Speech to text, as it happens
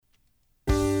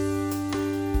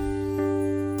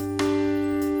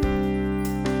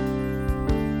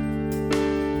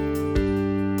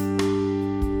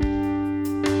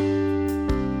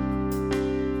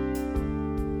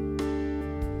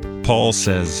Paul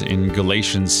says in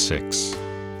Galatians 6,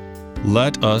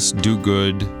 "Let us do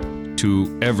good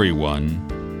to everyone,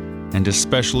 and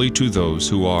especially to those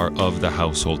who are of the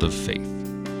household of faith."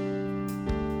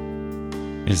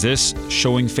 Is this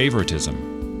showing favoritism?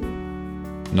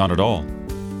 Not at all.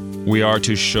 We are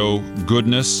to show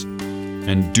goodness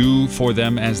and do for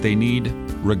them as they need,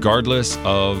 regardless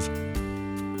of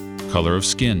color of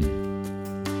skin,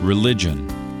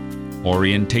 religion,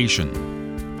 orientation,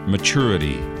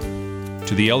 maturity,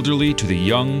 to the elderly, to the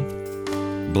young,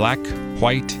 black,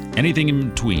 white, anything in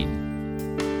between,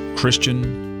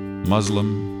 Christian,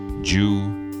 Muslim,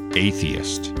 Jew,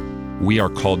 atheist. We are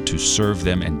called to serve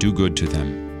them and do good to them.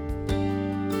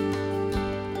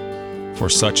 For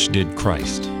such did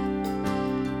Christ.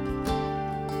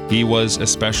 He was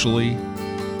especially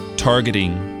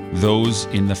targeting those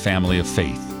in the family of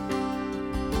faith,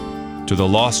 to the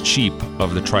lost sheep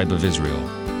of the tribe of Israel.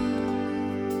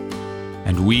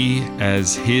 And we,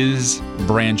 as His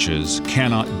branches,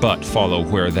 cannot but follow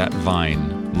where that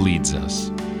vine leads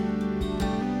us.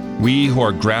 We who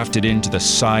are grafted into the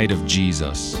side of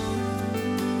Jesus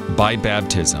by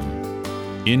baptism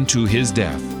into His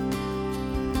death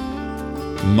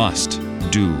must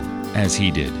do as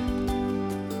He did.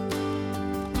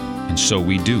 And so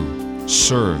we do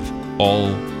serve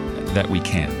all that we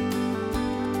can,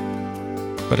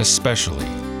 but especially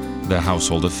the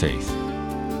household of faith.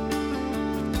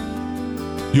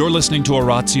 You're listening to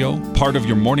Oratio, part of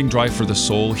your morning drive for the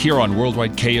soul, here on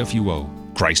Worldwide KFUO.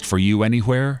 Christ for you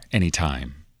anywhere,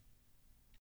 anytime.